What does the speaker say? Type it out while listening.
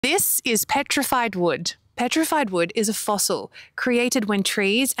This is petrified wood. Petrified wood is a fossil created when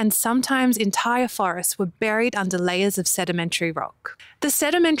trees and sometimes entire forests were buried under layers of sedimentary rock. The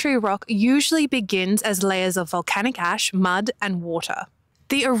sedimentary rock usually begins as layers of volcanic ash, mud, and water.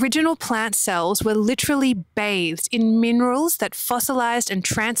 The original plant cells were literally bathed in minerals that fossilized and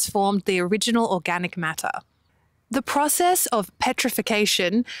transformed the original organic matter. The process of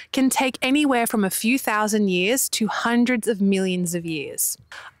petrification can take anywhere from a few thousand years to hundreds of millions of years.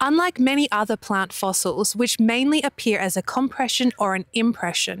 Unlike many other plant fossils, which mainly appear as a compression or an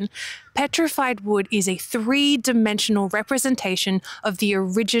impression, petrified wood is a three-dimensional representation of the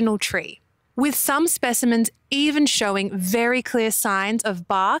original tree, with some specimens even showing very clear signs of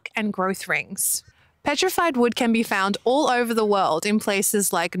bark and growth rings. Petrified wood can be found all over the world in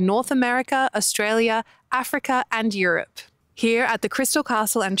places like North America, Australia, Africa, and Europe. Here at the Crystal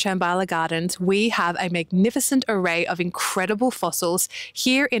Castle and Shambhala Gardens, we have a magnificent array of incredible fossils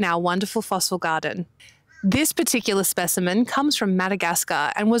here in our wonderful fossil garden. This particular specimen comes from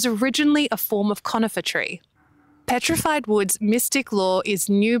Madagascar and was originally a form of conifer tree. Petrified wood's mystic law is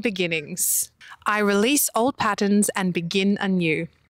new beginnings. I release old patterns and begin anew.